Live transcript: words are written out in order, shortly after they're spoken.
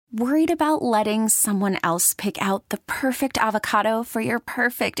Worried about letting someone else pick out the perfect avocado for your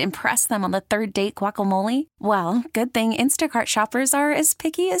perfect impress them on the third date guacamole? Well, good thing Instacart shoppers are as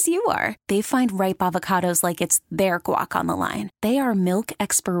picky as you are. They find ripe avocados like it's their guac on the line. They are milk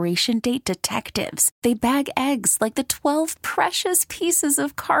expiration date detectives. They bag eggs like the 12 precious pieces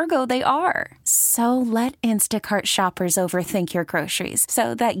of cargo they are. So let Instacart shoppers overthink your groceries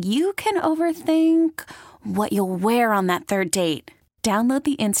so that you can overthink what you'll wear on that third date. Download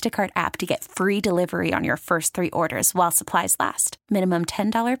the Instacart app to get free delivery on your first 3 orders while supplies last. Minimum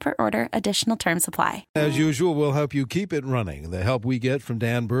 $10 per order. Additional terms apply. As usual, we'll help you keep it running. The help we get from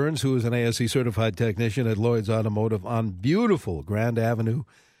Dan Burns, who is an ASE certified technician at Lloyd's Automotive on beautiful Grand Avenue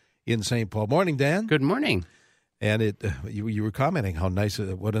in St. Paul. Morning, Dan. Good morning. And you were commenting how nice,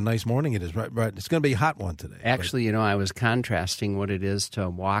 what a nice morning it is. Right, it's going to be a hot one today. Actually, I was contrasting what it is to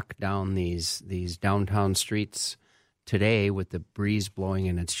walk down these downtown streets today with the breeze blowing,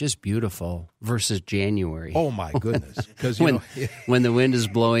 and it's just beautiful, versus January. Oh, my goodness. Because when the wind is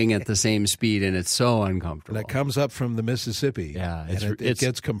blowing at the same speed, and it's so uncomfortable. That comes up from the Mississippi. Yeah. It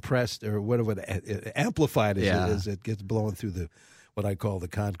gets compressed, or whatever, amplified as Yeah. it is. It gets blown through what I call the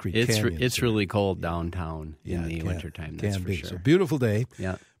concrete canyon. It's really cold downtown in the wintertime, that's for sure. So beautiful day.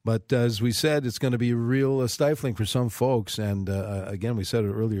 Yeah. But as we said, it's going to be real stifling for some folks. And again, we said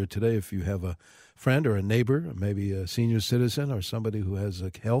it earlier today, if you have a friend or a neighbor, maybe a senior citizen or somebody who has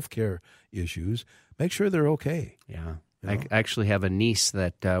health care issues, make sure they're okay. Yeah. I actually have a niece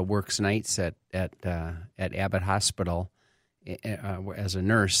that works nights at Abbott Hospital as a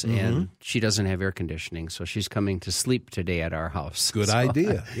nurse, and she doesn't have air conditioning, so she's coming to sleep today at our house. Good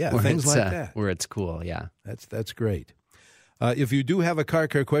idea. Yeah, things like that. Where it's cool, yeah. That's great. If you do have a car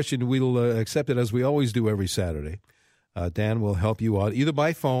care question, we'll accept it as we always do every Saturday. Dan will help you out either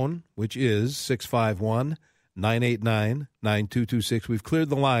by phone, which is 651-989-9226. We've cleared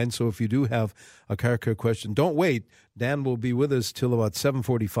the line, so if you do have a car care question, don't wait. Dan will be with us till about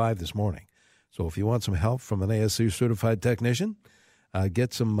 7:45 this morning. So if you want some help from an ASE certified technician,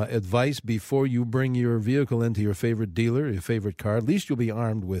 get some advice before you bring your vehicle into your favorite dealer, your favorite car. At least you'll be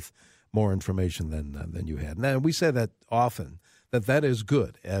armed with more information than you had. Now, we say that often, that is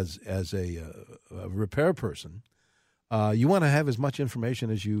good as a repair person. You want to have as much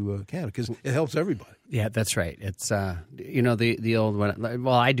information as you can because it helps everybody. Yeah, that's right. It's the old one.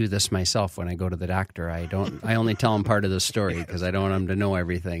 Well, I do this myself when I go to the doctor. I only tell them part of the story because I don't want them to know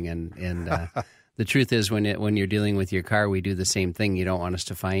everything. And the truth is, when you're dealing with your car, we do the same thing. You don't want us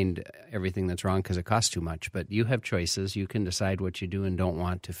to find everything that's wrong because it costs too much. But you have choices. You can decide what you do and don't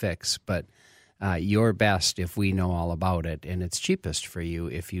want to fix. But you're best if we know all about it, and it's cheapest for you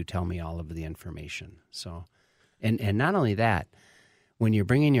if you tell me all of the information. So. And not only that, when you're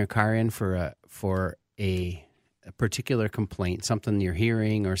bringing your car in for a particular complaint, something you're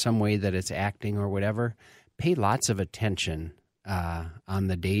hearing or some way that it's acting or whatever, pay lots of attention on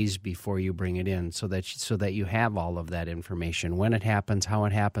the days before you bring it in, so that you have all of that information, when it happens, how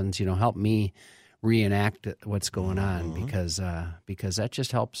it happens. Help me reenact what's going on because that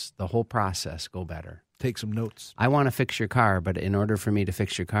just helps the whole process go better. Take some notes. I want to fix your car, but in order for me to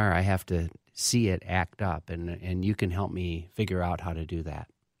fix your car, I have to see it act up, and you can help me figure out how to do that.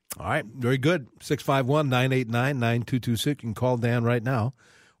 All right, very good. 651-989-9226. You can call Dan right now,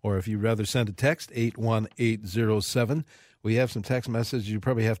 or if you'd rather send a text, 81807. We have some text messages. You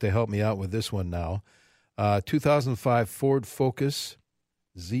probably have to help me out with this one now. 2005 Ford Focus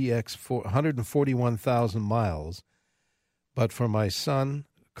ZX4, 141,000 miles, but for my son,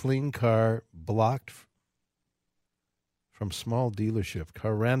 clean car, blocked from small dealership.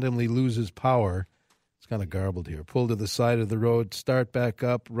 Car randomly loses power. It's kind of garbled here. Pulled to the side of the road, start back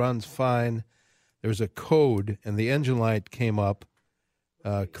up, runs fine. There's a code, and the engine light came up.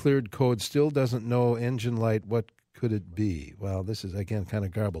 Cleared code, still doesn't know engine light. What could it be? Well, this is, again, kind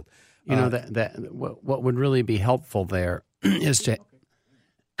of garbled. What would really be helpful there is to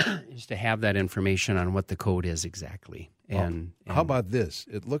have that information on what the code is exactly. And how about this?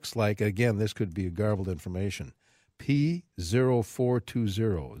 It looks like, again, this could be garbled information.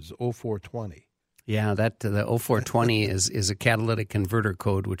 P0420 is 0420. Yeah, the 0420 is a catalytic converter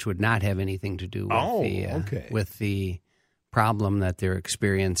code, which would not have anything to do with with the problem that they're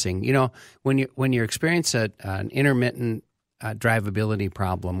experiencing. When you experience an intermittent drivability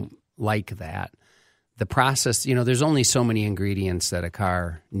problem like that, the process, there's only so many ingredients that a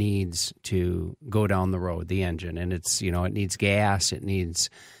car needs to go down the road, the engine. And it's, it needs gas, it needs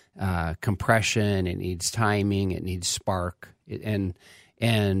compression, it needs timing, it needs spark. And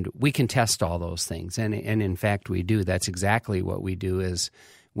we can test all those things. And in fact, we do. That's exactly what we do is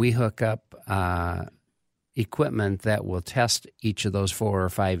we hook up equipment that will test each of those 4 or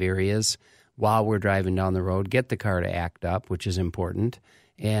 5 areas while we're driving down the road, get the car to act up, which is important,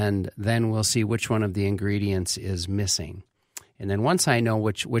 and then we'll see which one of the ingredients is missing. And then once I know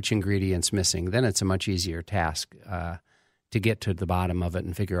which ingredient's missing, then it's a much easier task to get to the bottom of it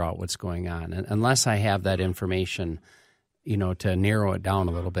and figure out what's going on. And unless I have that information, to narrow it down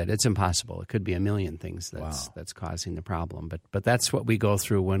a little bit, it's impossible. It could be a million things that's causing the problem. But that's what we go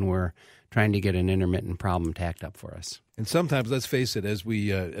through when we're trying to get an intermittent problem tacked up for us. And sometimes, let's face it, as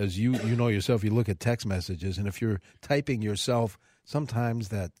you know yourself, you look at text messages, and if you're typing yourself, sometimes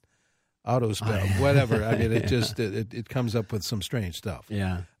that auto spell, whatever. I mean, it comes up with some strange stuff.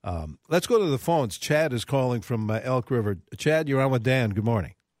 Yeah. Let's go to the phones. Chad is calling from Elk River. Chad, you're on with Dan. Good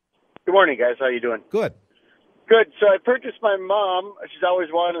morning. Good morning, guys. How you doing? Good. Good. So I purchased my mom. She's always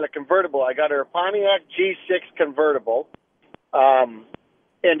wanted a convertible. I got her a Pontiac G6 convertible, and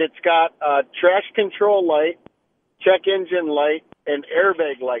it's got a trash control light, check engine light, and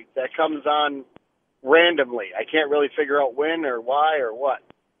airbag light that comes on randomly. I can't really figure out when or why or what.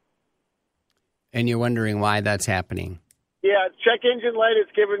 And you're wondering why that's happening? Yeah, check engine light is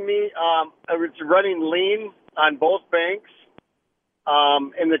giving me, it's running lean on both banks.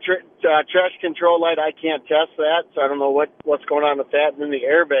 And the trash control light, I can't test that, so I don't know what's going on with that. And then the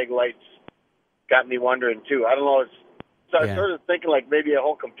airbag lights got me wondering, too. I don't know. I was sort of thinking like maybe a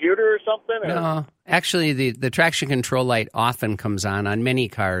whole computer or something. No, actually, the traction control light often comes on many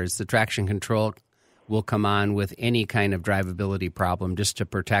cars. The traction control will come on with any kind of drivability problem just to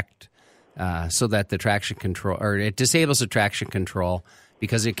protect so that the traction control, or it disables the traction control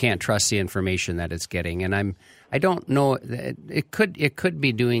because it can't trust the information that it's getting. And I don't know, it could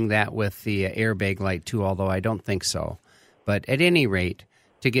be doing that with the airbag light too, although I don't think so. But at any rate,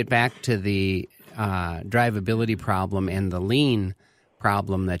 to get back to the drivability problem and the lean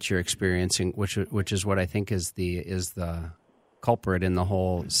problem that you're experiencing, which is what I think is the culprit in the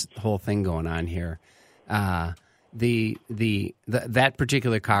whole thing going on here. That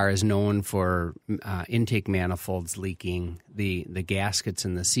particular car is known for intake manifolds leaking, the gaskets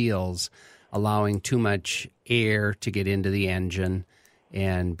and the seals allowing too much air to get into the engine,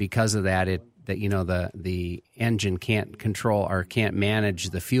 and because of that, the engine can't control or can't manage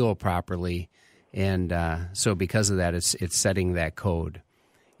the fuel properly, and so because of that, it's setting that code.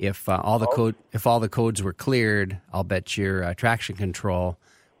 If all the codes were cleared, I'll bet your traction control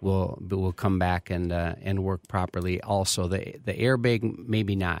will come back and work properly. Also, the airbag,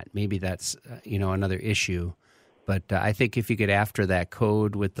 maybe not. Maybe that's another issue. But I think if you get after that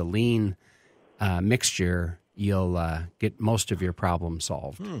code with the lean mixture, you'll get most of your problems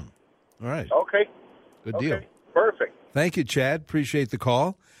solved. All right. Okay. Good deal. Perfect. Thank you, Chad. Appreciate the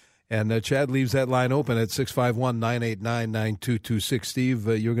call. And Chad leaves that line open at 651-989-9226. Steve,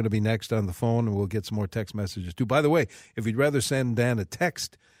 you're going to be next on the phone, and we'll get some more text messages, too. By the way, if you'd rather send Dan a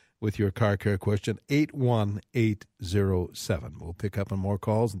text with your car care question, 81807. We'll pick up on more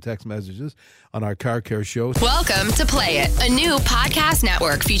calls and text messages on our car care show. Welcome to Play It, a new podcast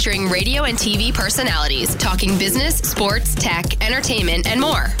network featuring radio and TV personalities talking business, sports, tech, entertainment, and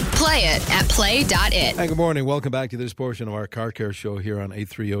more. Play it at play.it. Hi, good morning. Welcome back to this portion of our car care show here on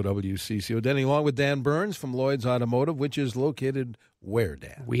 830 WCCO. Denny, along with Dan Burns from Lloyd's Automotive, which is located where,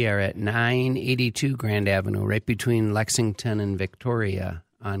 Dan? We are at 982 Grand Avenue, right between Lexington and Victoria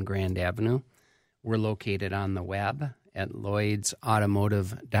on Grand Avenue. We're located on the web at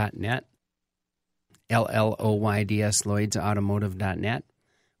lloydsautomotive.net, LLOYDS, lloydsautomotive.net.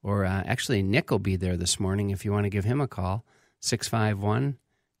 Or actually, Nick will be there this morning if you want to give him a call,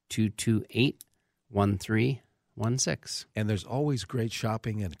 651-228-1316. And there's always great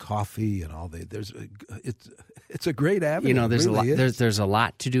shopping and coffee and all that. It's a great avenue. There's a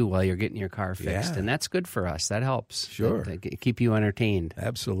lot to do while you're getting your car fixed, and that's good for us. That helps. Sure. Keep you entertained.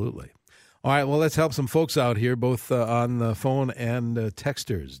 Absolutely. All right, well, let's help some folks out here, both on the phone and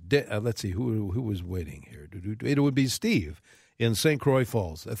texters. Let's see, who was waiting here? It would be Steve in St. Croix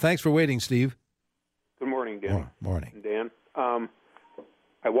Falls. Thanks for waiting, Steve. Good morning, Dan. Morning. Dan, I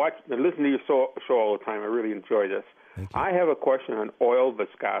listen to your show all the time. I really enjoy this. Thank you. I have a question on oil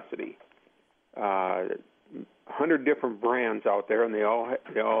viscosity. 100 different brands out there, and they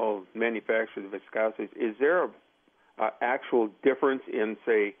all manufacture the viscosities. Is there a actual difference in,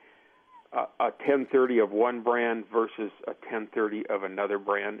 say, a 1030 of one brand versus a 1030 of another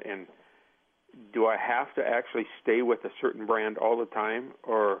brand? And do I have to actually stay with a certain brand all the time,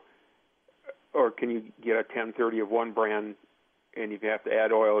 or can you get a 1030 of one brand, and if you have to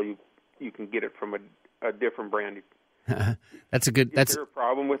add oil, you can get it from a different brand? Is there a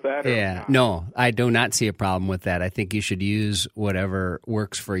problem with that? Yeah, no, I do not see a problem with that. I think you should use whatever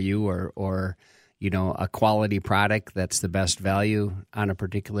works for you, or a quality product that's the best value on a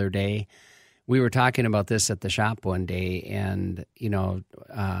particular day. We were talking about this at the shop one day, and,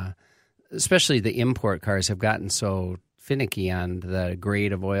 especially the import cars have gotten so finicky on the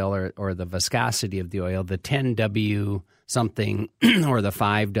grade of oil or the viscosity of the oil, the 10W something or the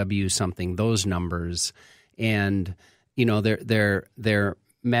 5W something, those numbers. And, they're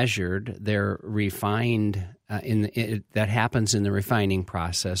measured, they're refined, that happens in the refining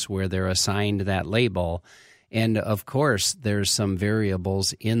process where they're assigned that label. And of course, there's some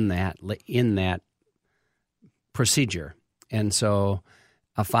variables in that procedure. And so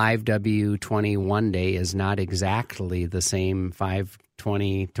a 5W20 one day is not exactly the same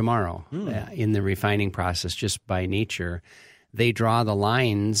 520 tomorrow in the refining process, just by nature. They draw the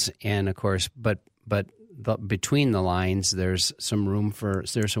lines, and of course, but between the lines, there's some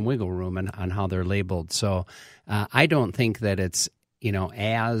wiggle room on how they're labeled. So I don't think that it's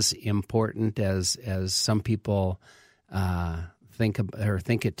as important as some people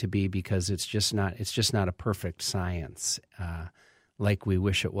think it to be, because it's just not a perfect science like we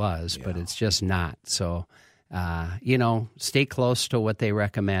wish it was, but it's just not. So stay close to what they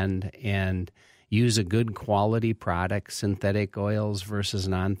recommend and use a good quality product, synthetic oils versus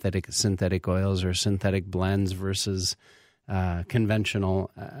non-synthetic oils, or synthetic blends versus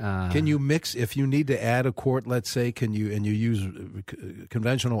conventional. Can you mix, if you need to add a quart, let's say, and you use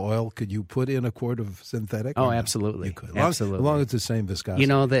conventional oil, could you put in a quart of synthetic? Oh, absolutely. You could. Absolutely. As long as it's the same viscosity.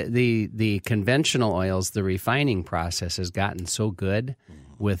 The conventional oils, the refining process has gotten so good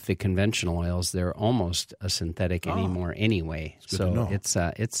with the conventional oils, they're almost a synthetic anymore anyway. So it's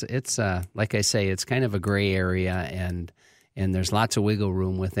like I say, it's kind of a gray area, and there's lots of wiggle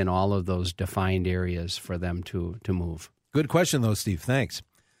room within all of those defined areas for them to move. Good question, though, Steve. Thanks.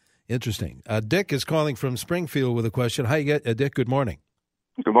 Interesting. Dick is calling from Springfield with a question. Hi, Dick. Good morning.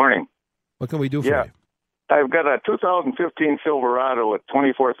 Good morning. What can we do for you? I've got a 2015 Silverado with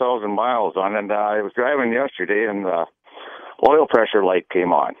 24,000 miles on it, and I was driving yesterday, and the oil pressure light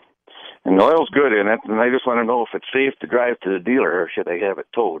came on. And the oil's good in it, and I just want to know if it's safe to drive to the dealer, or should I have it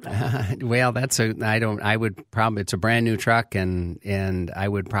towed? Well, it's a brand new truck, and I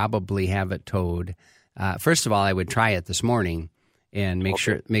would probably have it towed. First of all, I would try it this morning and make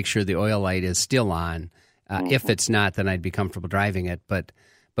sure the oil light is still on. If it's not, then I'd be comfortable driving it. But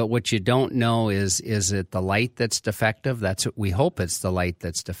what you don't know is it the light that's defective? We hope it's the light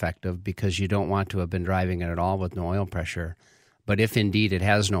that's defective, because you don't want to have been driving it at all with no oil pressure. But if indeed it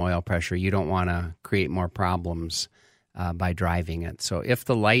has no oil pressure, you don't want to create more problems by driving it. So if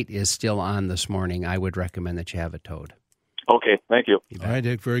the light is still on this morning, I would recommend that you have it towed. Okay, thank you. All right,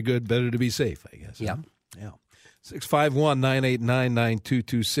 Dick, very good. Better to be safe, I guess. Yeah. Yeah.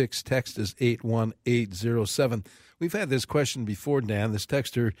 651-989-9226. Text is 81807. We've had this question before, Dan. This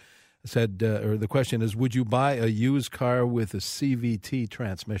texter said, or the question is, would you buy a used car with a CVT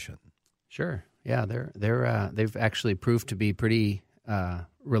transmission? Sure. Yeah, they've actually proved to be pretty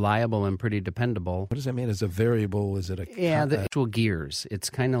reliable and pretty dependable. What does that mean? Is a variable? Is it a the actual gears? It's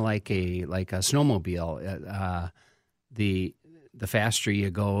kind of like a snowmobile. The faster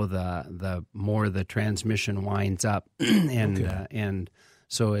you go, the more the transmission winds up, and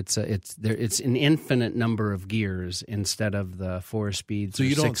so it's an infinite number of gears instead of the 4 speeds. So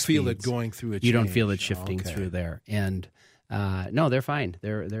you don't feel speeds. It going through a change. You don't feel it shifting through there, and no, they're fine.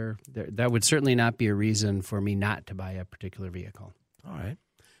 They're that would certainly not be a reason for me not to buy a particular vehicle. All right,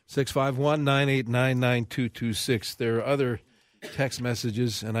 651-989-9226. There are other text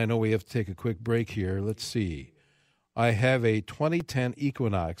messages, and I know we have to take a quick break here. Let's see. I have a 2010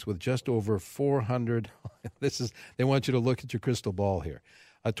 Equinox with just over 400. They want you to look at your crystal ball here.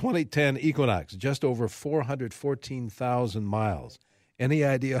 A 2010 Equinox, just over 414,000 miles. Any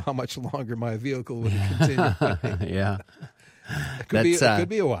idea how much longer my vehicle would continue running? Yeah. It could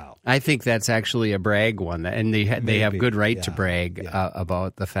be a while. I think that's actually a brag one, and they have good right to brag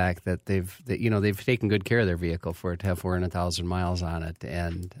about the fact that they've taken good care of their vehicle for it to have 400,000 miles on it,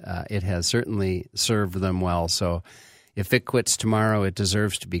 and it has certainly served them well. So if it quits tomorrow, it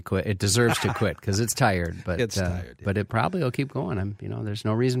deserves to be quit. It deserves to quit because it's tired. But it's tired. Yeah. But it probably will keep going. There's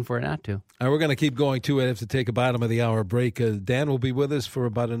no reason for it not to. We're going to keep going too. I have to take a bottom of the hour break. Dan will be with us for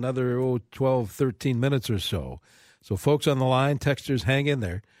about another 12, 13 minutes or so. So folks on the line, texters, hang in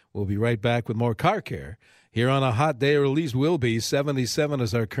there. We'll be right back with more Car Care here on a hot day, or at least will be. 77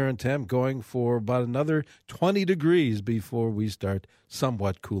 is our current temp, going for about another 20 degrees before we start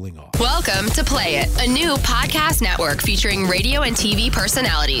somewhat cooling off. Welcome to Play It, a new podcast network featuring radio and TV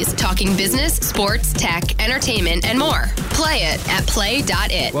personalities talking business, sports, tech, entertainment, and more. Play it at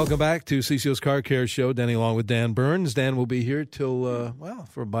play.it. Welcome back to CCO's Car Care Show. Danny along with Dan Burns. Dan will be here till,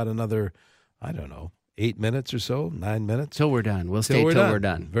 for about another I don't know, 8 minutes or so, 9 minutes. Till we're done. We'll stay till we're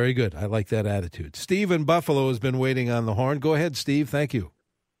done. Very good. I like that attitude. Steve in Buffalo has been waiting on the horn. Go ahead, Steve. Thank you.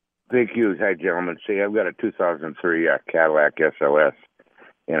 Thank you. Hi, gentlemen. See, I've got a 2003 Cadillac SLS,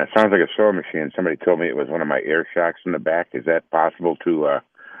 and it sounds like a sewing machine. Somebody told me it was one of my air shocks in the back. Is that possible to,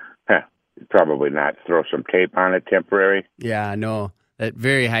 probably not, throw some tape on it temporary? Yeah, no, that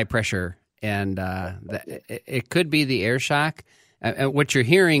very high pressure, and it could be the air shock. What you're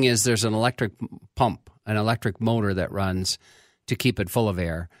hearing is there's an electric pump, an electric motor that runs to keep it full of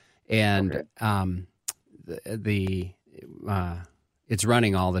air, and it's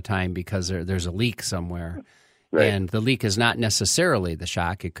running all the time because there's a leak somewhere. Right. And the leak is not necessarily the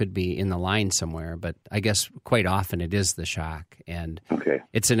shock. It could be in the line somewhere, but I guess quite often it is the shock. And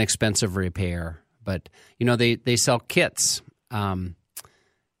it's an expensive repair. But, they sell kits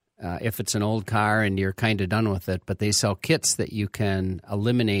if it's an old car and you're kind of done with it, but they sell kits that you can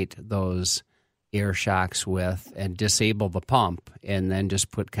eliminate those air shocks with and disable the pump and then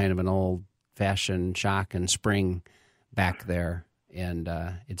just put kind of an old-fashioned shock and spring back there. And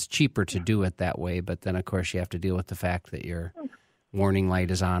it's cheaper to do it that way, but then, of course, you have to deal with the fact that your warning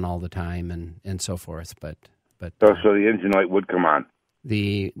light is on all the time and so forth. So the engine light would come on?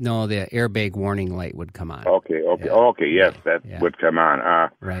 The airbag warning light would come on. Okay, yes, that would come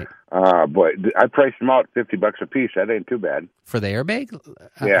on. Right. Boy, I priced them out $50 a piece. That ain't too bad. For the airbag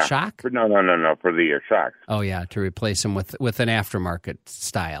shock? No, for the shocks. Oh, yeah, to replace them with an aftermarket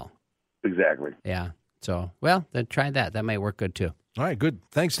style. Exactly. Yeah. So, well, then try that. That might work good, too. All right, good.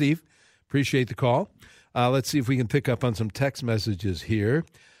 Thanks, Steve. Appreciate the call. Let's see if we can pick up on some text messages here.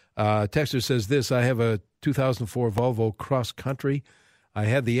 Texter says this: I have a 2004 Volvo Cross Country. I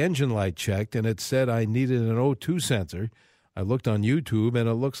had the engine light checked, and it said I needed an O2 sensor. I looked on YouTube, and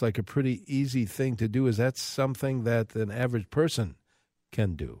it looks like a pretty easy thing to do. Is that something that an average person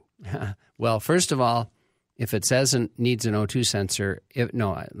can do? Well, first of all, if it says it needs an O2 sensor,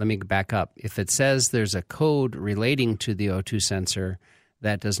 let me back up. If it says there's a code relating to the O2 sensor,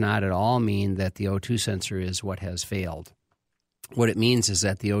 that does not at all mean that the O2 sensor is what has failed. What it means is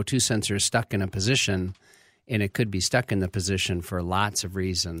that the O2 sensor is stuck in a position, and it could be stuck in the position for lots of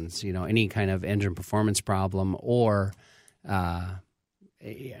reasons. Any kind of engine performance problem or an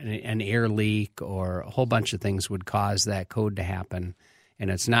air leak or a whole bunch of things would cause that code to happen.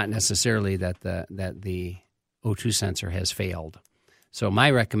 And it's not necessarily that the O2 sensor has failed. So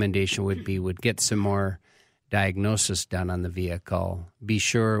my recommendation would get some more diagnosis done on the vehicle. Be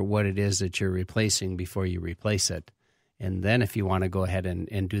sure what it is that you're replacing before you replace it. And then if you want to go ahead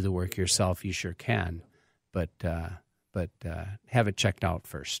and do the work yourself, you sure can. But have it checked out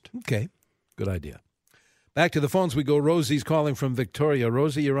first. Okay, good idea. Back to the phones we go. Rosie's calling from Victoria.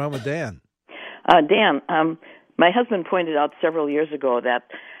 Rosie, you're on with Dan. Dan, my husband pointed out several years ago that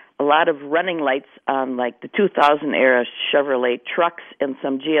a lot of running lights on like the 2000-era Chevrolet trucks and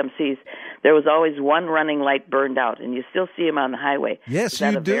some GMCs, there was always one running light burned out, and you still see them on the highway. Yes, Is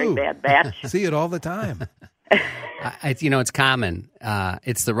that you a do. Very bad batch? See it all the time. It's common.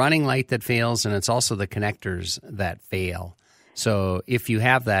 It's the running light that fails, and it's also the connectors that fail. So if you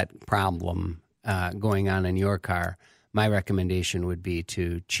have that problem going on in your car, my recommendation would be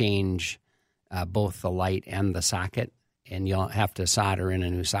to change both the light and the socket, and you'll have to solder in a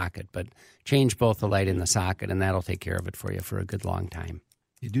new socket. But change both the light and the socket, and that'll take care of it for you for a good long time.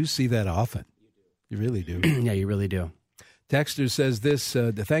 You do see that often. You really do. Yeah, you really do. Texter says this.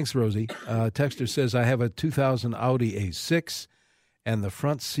 Thanks, Rosie. Texter says, I have a 2000 Audi A6, and the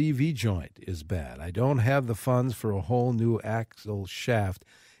front CV joint is bad. I don't have the funds for a whole new axle shaft.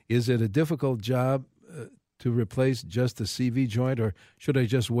 Is it a difficult job to replace just the CV joint, or should I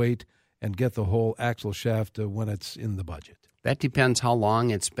just wait and get the whole axle shaft when it's in the budget? That depends how long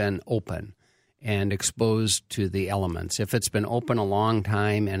it's been open and exposed to the elements. If it's been open a long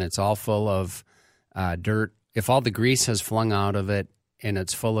time and it's all full of dirt, if all the grease has flung out of it and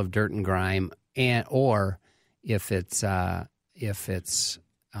it's full of dirt and grime, or if it's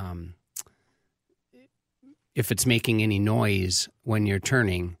making any noise when you're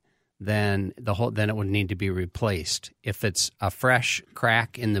turning, then it would need to be replaced. If it's a fresh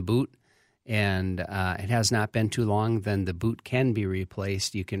crack in the boot and it has not been too long, then the boot can be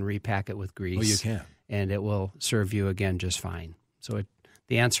replaced. You can repack it with grease. Oh, you can. And it will serve you again just fine. So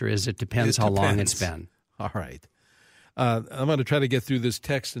the answer is it depends how long it's been. All right. I'm going to try to get through this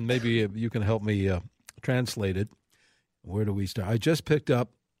text, and maybe you can help me translate it. Where do we start? I just picked up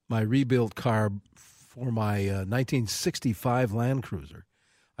my rebuilt car for my 1965 Land Cruiser.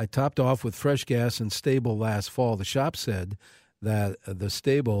 I topped off with fresh gas and stable last fall. The shop said that the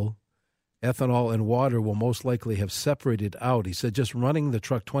stable ethanol and water will most likely have separated out. He said just running the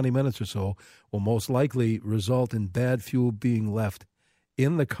truck 20 minutes or so will most likely result in bad fuel being left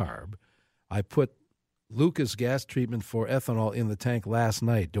in the carb. I put Lucas gas treatment for ethanol in the tank last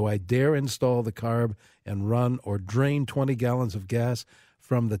night. Do I dare install the carb and run or drain 20 gallons of gas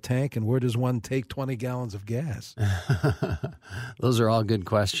from the tank? And where does one take 20 gallons of gas? Those are all good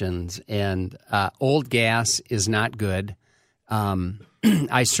questions. And old gas is not good.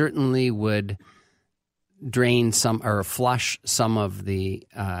 I certainly would drain some or flush some of the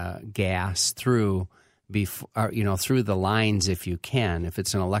gas through through the lines if you can. If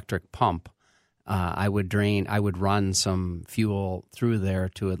it's an electric pump, I would run some fuel through there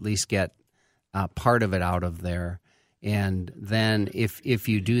to at least get part of it out of there. And then if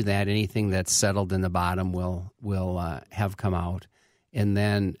you do that, anything that's settled in the bottom will have come out. And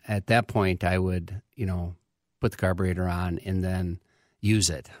then at that point, I would, put the carburetor on and then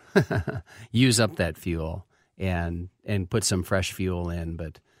use it, use up that fuel and put some fresh fuel in.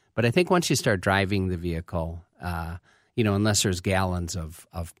 But I think once you start driving the vehicle, unless there's gallons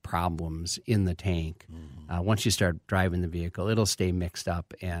of problems in the tank, once you start driving the vehicle, it'll stay mixed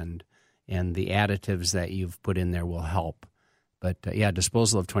up and the additives that you've put in there will help. But,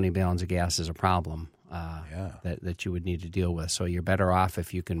 disposal of 20 gallons of gas is a problem that you would need to deal with. So you're better off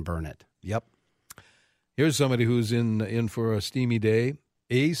if you can burn it. Yep. Here's somebody who's in for a steamy day.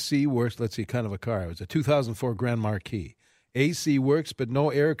 AC works. Let's see, kind of a car. It was a 2004 Grand Marquis. AC works, but no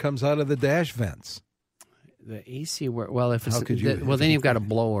air comes out of the dash vents. The AC work well. If it's then you've got a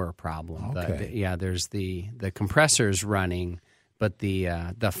blower problem. Okay. There's the compressor's running, but the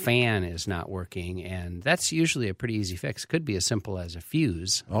fan is not working, and that's usually a pretty easy fix. Could be as simple as a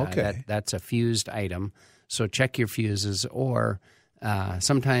fuse. Okay, that's a fused item. So check your fuses, or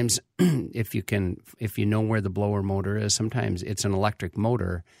sometimes if you know where the blower motor is, sometimes it's an electric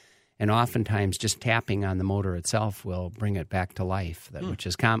motor. And oftentimes, just tapping on the motor itself will bring it back to life.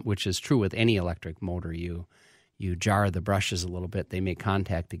 Which is true with any electric motor. You jar the brushes a little bit; they make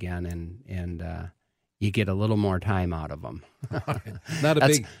contact again, and you get a little more time out of them.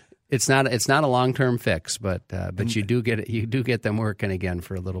 It's not a long-term fix, but you do get it. You do get them working again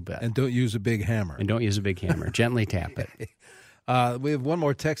for a little bit. And don't use a big hammer. Gently tap it. We have one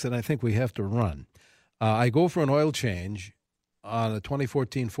more text, and I think we have to run. I go for an oil change on a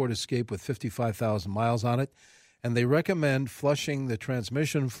 2014 Ford Escape with 55,000 miles on it, and they recommend flushing the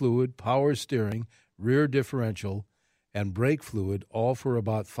transmission fluid, power steering, rear differential, and brake fluid, all for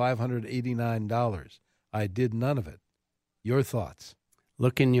about $589. I did none of it. Your thoughts?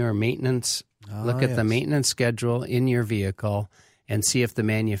 Look in your maintenance. Look at the maintenance schedule in your vehicle and see if the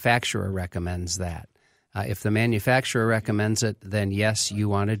manufacturer recommends that. If the manufacturer recommends it, then yes, you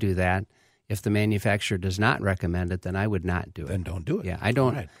want to do that. If the manufacturer does not recommend it, then I would not do it. Then don't do it. Yeah, I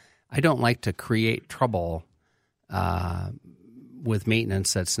don't like to create trouble with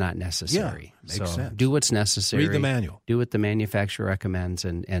maintenance that's not necessary. Yeah, makes sense. Do what's necessary. Read the manual. Do what the manufacturer recommends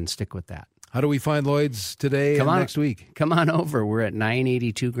and stick with that. How do we find Lloyd's today and next week? Come on over. We're at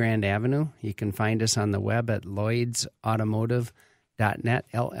 982 Grand Avenue. You can find us on the web at lloydsautomotive.net,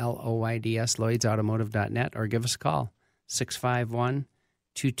 LLOYDS, lloydsautomotive.net, or give us a call,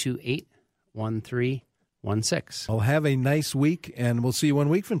 651-228-1316. Well, have a nice week, and we'll see you 1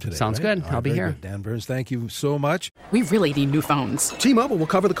 week from today. Sounds good. I'll be here. Good. Dan Burns, thank you so much. We really need new phones. T-Mobile will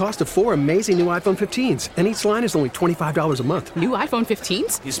cover the cost of 4 amazing new iPhone 15s, and each line is only $25 a month. New iPhone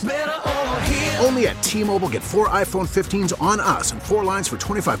 15s? It's better over here. Only at T-Mobile, get 4 iPhone 15s on us and 4 lines for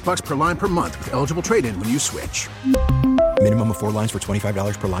 $25 per line per month with eligible trade-in when you switch. Minimum of 4 lines for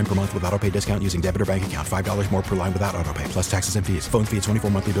 $25 per line per month with autopay discount using debit or bank account. $5 more per line without autopay, plus taxes and fees. Phone fee at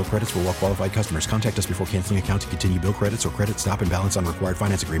 24 monthly bill credits for well-qualified customers. Contact us before canceling account to continue bill credits or credit stop and balance on required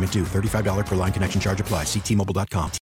finance agreement due. $35 per line connection charge applies. See T-Mobile.com.